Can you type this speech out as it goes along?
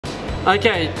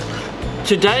Okay,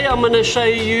 today I'm going to show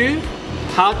you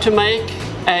how to make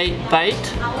a bait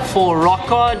for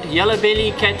rockcod, yellow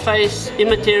belly, catface,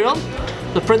 immaterial.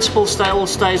 The principle still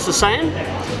stays the same.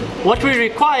 What we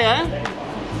require: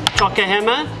 chocker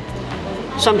hammer,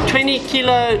 some 20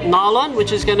 kilo nylon,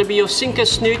 which is going to be your sinker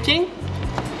snooting,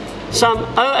 some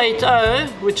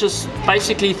 080, which is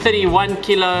basically 31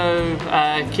 kilo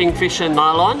kingfisher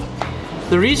nylon.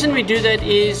 The reason we do that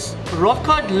is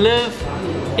rockcod live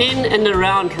in and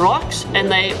around rocks, and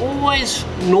they always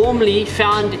normally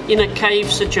found in a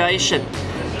cave situation.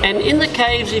 And in the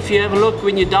caves, if you have a look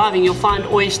when you're diving, you'll find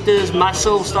oysters,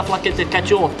 mussels, stuff like that catch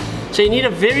you off. So you need a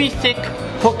very thick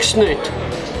hook snoot.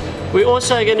 We're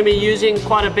also going to be using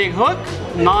quite a big hook,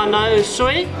 nano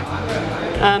soy,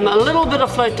 a little bit of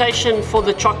flotation for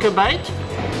the chocker bait,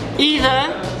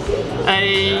 either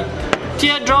a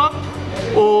teardrop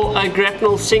or a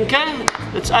grapnel sinker.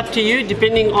 It's up to you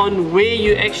depending on where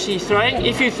you're actually throwing.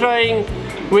 If you're throwing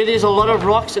where there's a lot of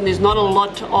rocks and there's not a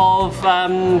lot of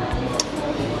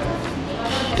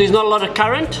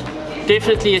current,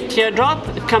 definitely a teardrop.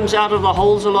 It comes out of the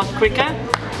holes a lot quicker.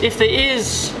 If there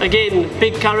is, again,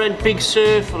 big current, big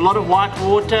surf, a lot of white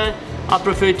water, I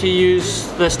prefer to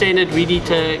use the standard weed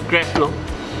eater grapnel.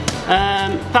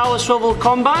 Power swivel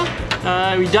combo.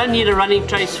 We don't need a running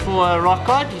trace for a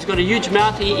rockcod. He's got a huge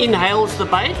mouth, he inhales the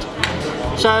bait.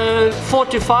 So 4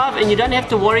 to 5, and you don't have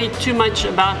to worry too much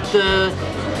about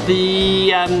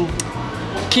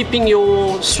keeping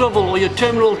your swivel or your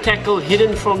terminal tackle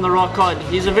hidden from the rockcod.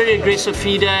 He's a very aggressive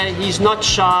feeder, he's not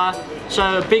shy,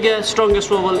 so a bigger, stronger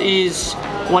swivel is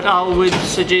what I would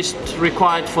suggest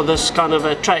required for this kind of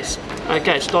a trace.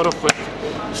 Okay, start off with,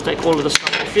 let's take all of the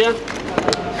stuff off here.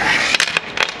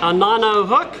 Our nano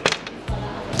hook.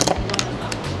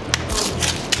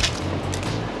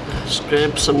 Let's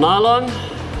grab some nylon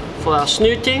for our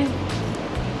snooting.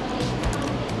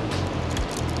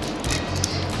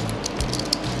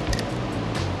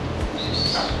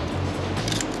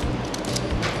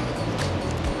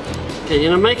 Okay, you're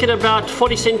going to make it about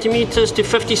 40 centimeters to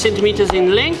 50 centimeters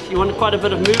in length. You want quite a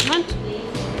bit of movement.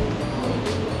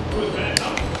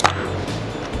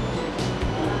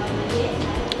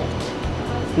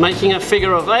 Making a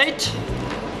figure of 8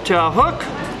 to our hook.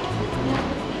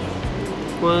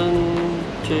 1,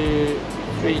 2,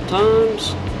 3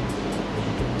 times.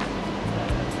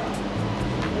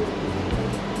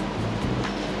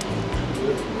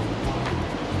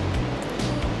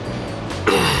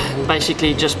 And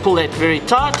basically just pull that very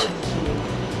tight.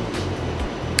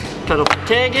 Cut off the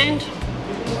tag end.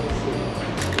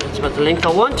 That's about the length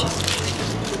I want.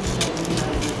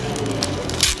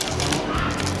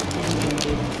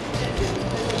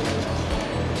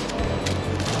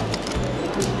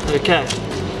 Okay.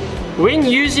 When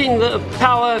using the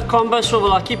power combo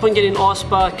swivel, I keep on getting asked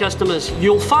by customers,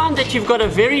 you'll find that you've got a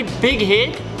very big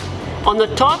head on the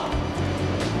top,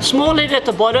 small head at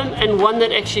the bottom, and one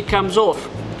that actually comes off.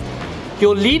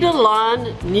 Your leader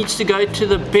line needs to go to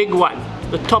the big one,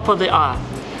 the top of the eye.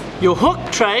 Your hook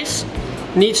trace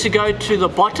needs to go to the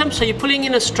bottom, so you're pulling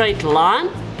in a straight line.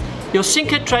 Your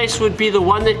sinker trace would be the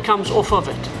one that comes off of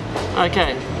it.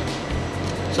 Okay.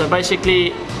 So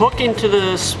basically, hook into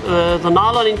the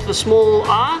nylon into the small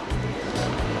eye.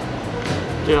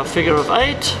 Do a figure of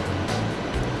 8.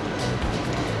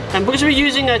 And because we're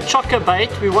using a chocker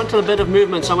bait, we want a bit of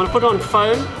movement. So I'm going to put on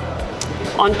foam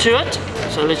onto it.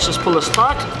 So let's just pull this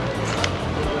tight.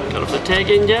 Cut off the tag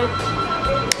end here.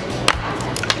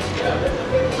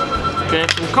 Grab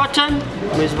some cotton.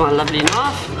 Where's my lovely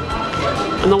knife?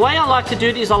 And the way I like to do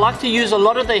it is I like to use a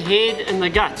lot of the head and the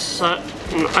guts. So I'm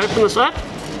going to open this up.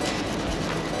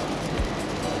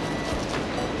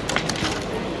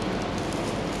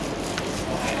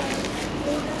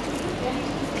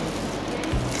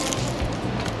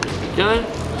 Go.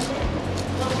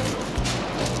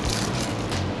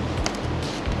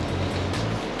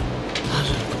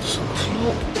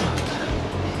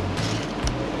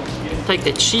 Take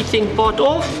that sheathing part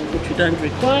off, which we don't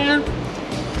require.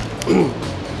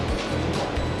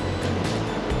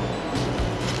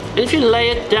 And if you lay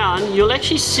it down, you'll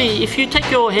actually see, if you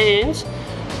take your hands,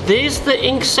 there's the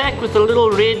ink sac with a little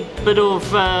red bit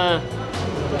of, I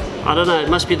don't know, it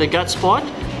must be the guts part.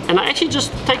 And I actually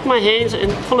just take my hands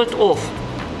and pull it off.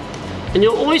 And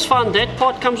you'll always find that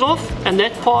part comes off, and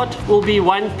that part will be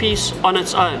one piece on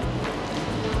its own.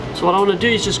 So what I want to do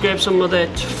is just grab some of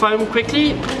that foam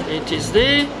quickly. It is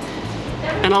there.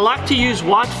 And I like to use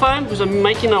white foam because I'm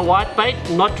making a white bait,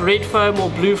 not red foam or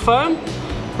blue foam.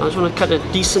 I just want to cut a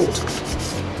decent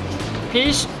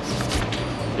piece.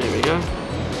 There we go.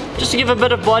 Just to give a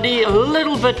bit of body, a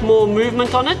little bit more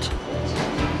movement on it.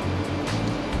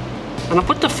 And I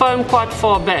put the foam quite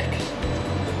far back.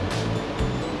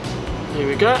 There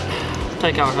we go.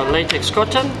 Take out our latex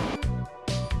cotton.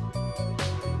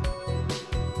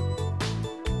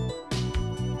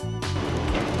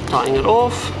 Tying it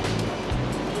off.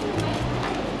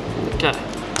 Okay.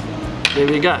 There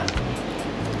we go.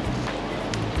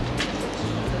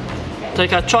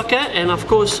 Take our chocker, and of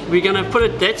course we're going to put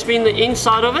it, that's been the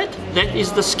inside of it, that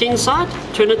is the skin side.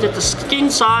 Turn it that the skin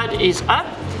side is up.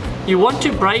 You want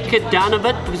to break it down a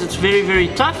bit because it's very, very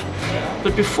tough.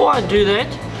 But before I do that,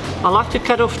 I like to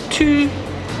cut off 2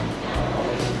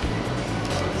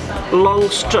 long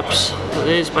strips. So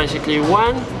there's basically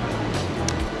 1,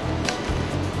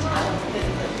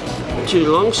 2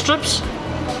 long strips,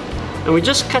 and we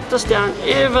just cut this down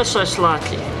ever so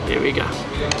slightly. There we go.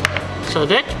 So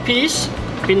that piece,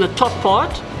 in the top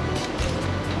part,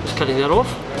 just cutting that off.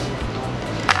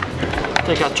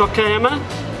 Take our chocker hammer,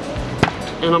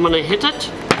 and I'm going to hit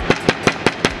it.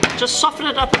 Just soften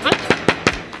it up a bit.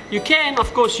 You can,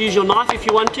 of course, use your knife if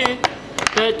you want to.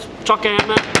 That chocker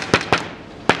hammer.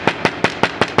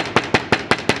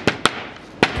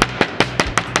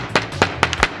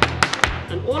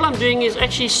 And all I'm doing is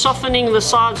actually softening the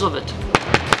sides of it.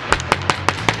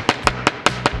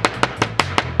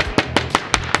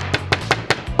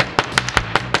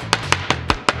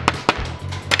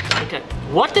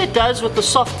 What that does with the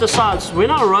softer sides,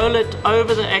 when I roll it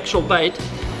over the actual bait,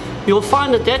 you'll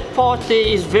find that that part there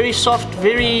is very soft,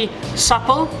 very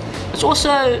supple. It's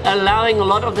also allowing a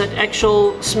lot of that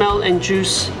actual smell and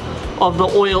juice of the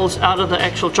oils out of the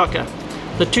actual chocker.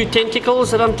 The 2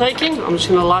 tentacles that I'm taking, I'm just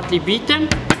going to lightly beat them.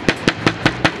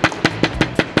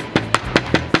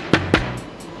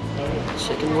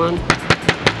 Second one.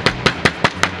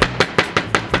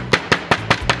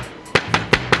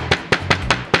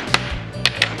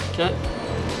 Okay.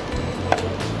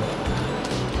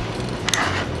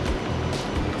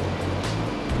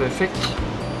 Perfect.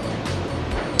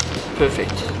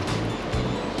 Perfect.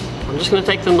 I'm just going to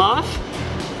take the knife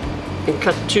and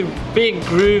cut 2 big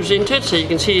grooves into it, so you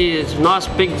can see it's a nice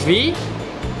big V,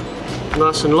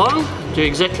 nice and long. Do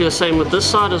exactly the same with this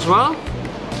side as well.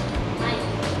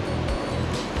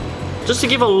 Just to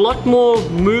give a lot more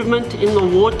movement in the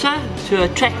water to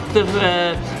attract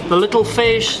the little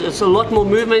fish. It's a lot more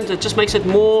movement. It just makes it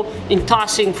more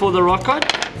enticing for the rockcod.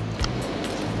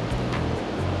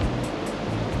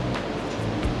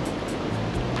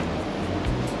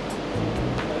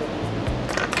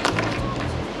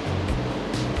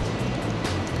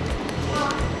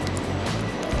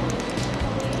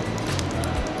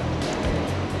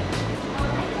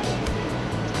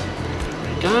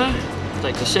 There we go.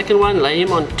 Take the second one, lay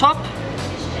him on top.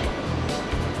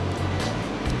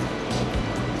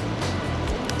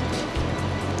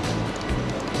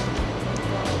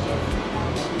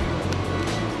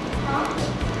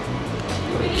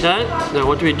 Okay, now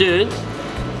what we do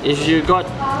is you got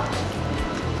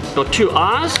your 2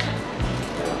 eyes,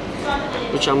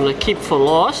 which I'm going to keep for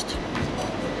last.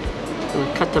 I'm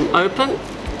going to cut them open,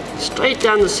 straight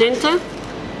down the center,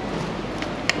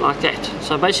 like that.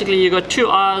 So basically you got 2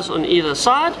 eyes on either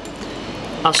side,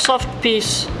 a soft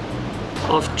piece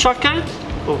of chocker.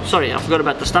 Oh, sorry, I forgot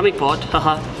about the stomach part.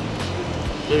 Haha,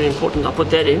 very important, I'll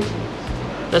put that in.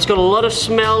 That's got a lot of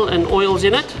smell and oils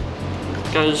in it.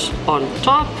 Goes on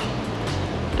top,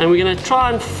 and we're going to try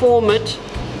and form it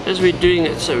as we're doing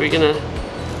it. So we're going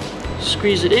to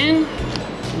squeeze it in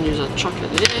and use our chocker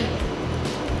there,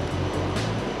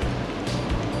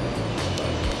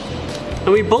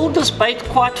 and we build this bait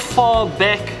quite far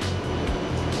back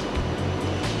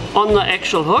on the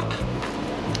actual hook,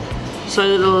 so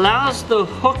that it allows the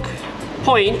hook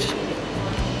point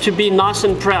to be nice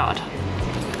and proud.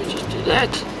 Just do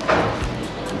that.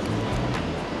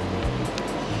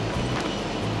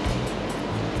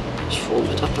 Form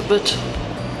it up a bit.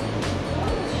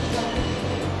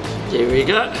 There we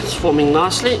go, it's forming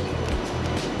nicely.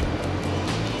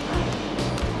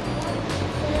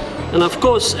 And of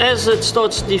course, as it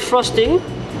starts defrosting,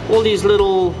 all these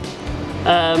little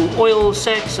oil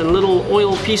sacs and little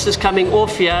oil pieces coming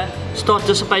off here start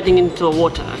dissipating into the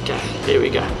water. Okay, there we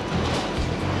go.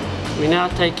 We're now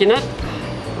taking it,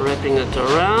 wrapping it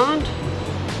around,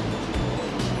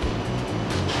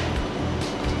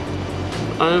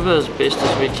 over as best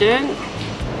as we can.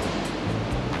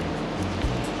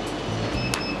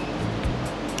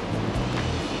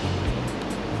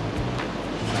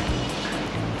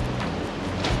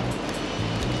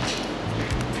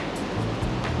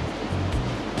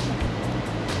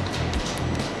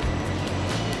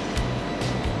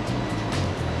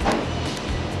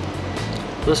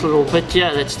 This little bit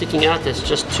here that's sticking out, that's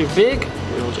just too big,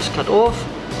 we'll just cut off.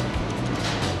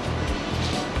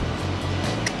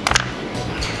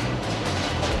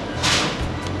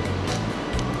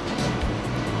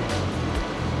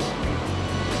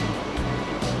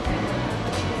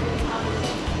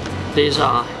 there's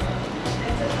our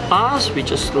eyes. We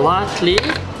just lightly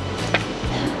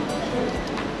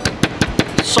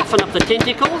soften up the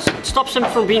tentacles. It stops them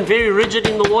from being very rigid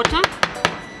in the water.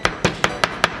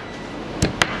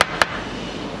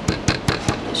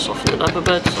 Soften it up a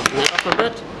bit, soften it up a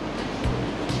bit.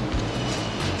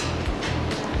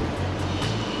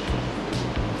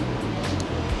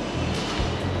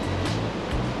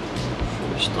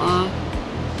 First eye.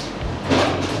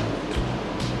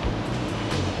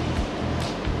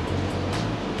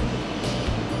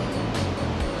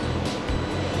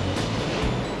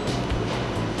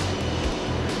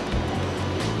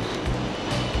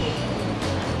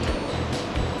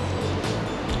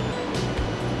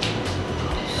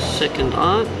 Second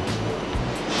eye.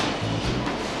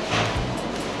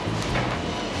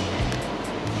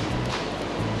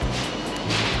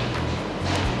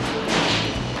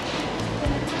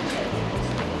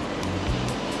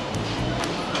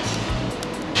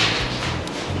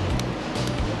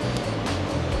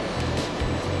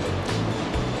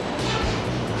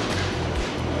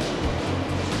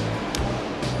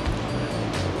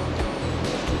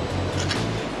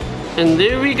 And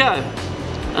there we go,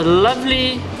 a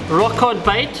lovely Rockcod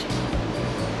bait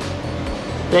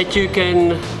that you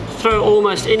can throw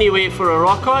almost anywhere for a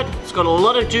Rockcod. It's got a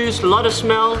lot of juice, a lot of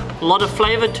smell, a lot of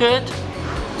flavor to it.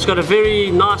 It's got a very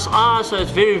nice eye, so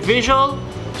it's very visual.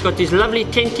 It's got these lovely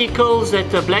tentacles that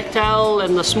the blacktail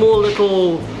and the small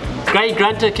little grey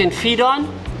grunter can feed on.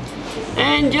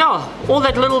 And yeah, all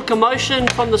that little commotion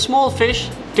from the small fish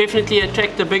definitely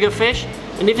attract the bigger fish.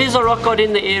 And if there's a Rockcod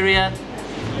in the area,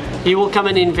 he will come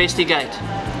and investigate.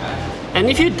 And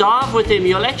if you dive with him,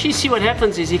 you'll actually see what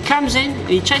happens is he comes in and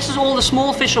he chases all the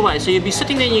small fish away. So you'll be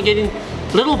sitting there and you're getting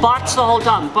little bites the whole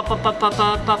time. Pa, pa, pa, pa,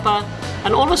 pa, pa, pa.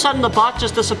 And all of a sudden the bite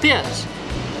just disappears.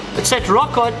 It's that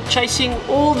Rockcod chasing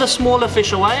all the smaller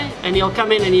fish away, and he'll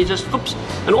come in and he just, oops,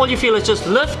 and all you feel is just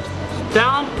lift,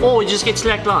 down, or you just get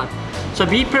slack line. So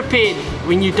be prepared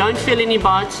when you don't feel any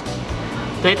bites,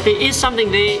 that there is something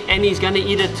there and he's going to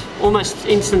eat it almost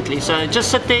instantly. So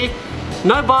just sit there,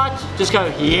 no bite, just go,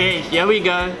 yeah, here we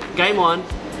go, game on,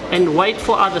 and wait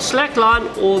for either slack line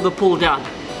or the pull down.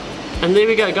 And there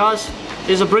we go, guys.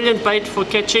 There's a brilliant bait for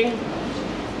catching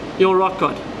your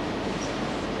Rockcod.